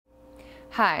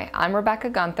Hi, I'm Rebecca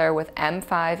Guenther with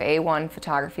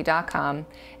M5A1photography.com,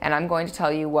 and I'm going to tell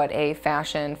you what a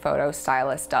fashion photo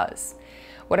stylist does.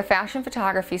 What a fashion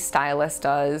photography stylist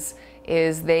does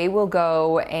is they will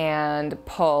go and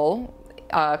pull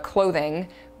clothing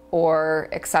or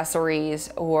accessories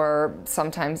or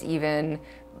sometimes even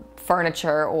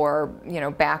furniture or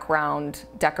background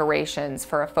decorations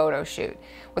for a photo shoot.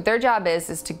 What their job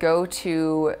is to go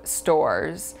to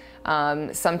stores.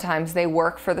 Sometimes they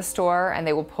work for the store and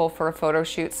they will pull for a photo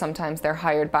shoot. Sometimes they're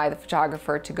hired by the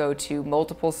photographer to go to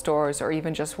multiple stores or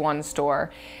even just one store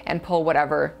and pull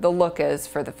whatever the look is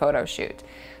for the photo shoot.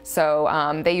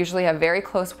 So they usually have very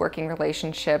close working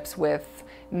relationships with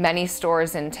many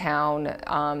stores in town,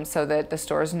 so that the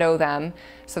stores know them,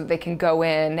 so that they can go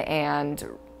in and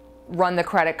run the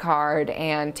credit card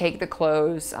and take the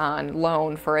clothes on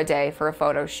loan for a day for a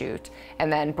photo shoot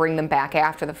and then bring them back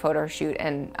after the photo shoot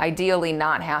and ideally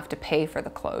not have to pay for the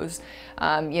clothes.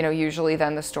 Usually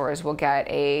then the stores will get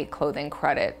a clothing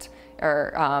credit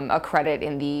or a credit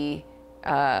in the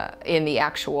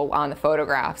actual, on the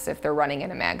photographs if they're running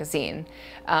in a magazine.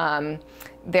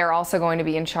 They're also going to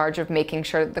be in charge of making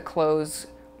sure that the clothes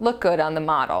look good on the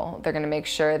model. They're going to make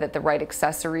sure that the right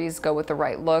accessories go with the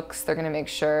right looks. They're going to make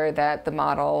sure that the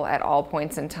model at all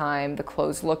points in time, the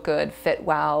clothes look good, fit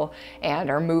well, and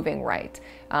are moving right.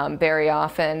 Very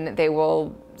often they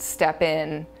will step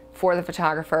in for the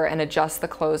photographer and adjust the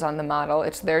clothes on the model.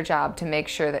 It's their job to make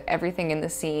sure that everything in the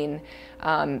scene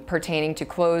pertaining to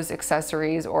clothes,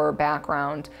 accessories, or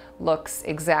background looks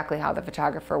exactly how the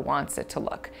photographer wants it to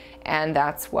look. And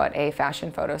that's what a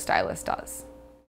fashion photo stylist does.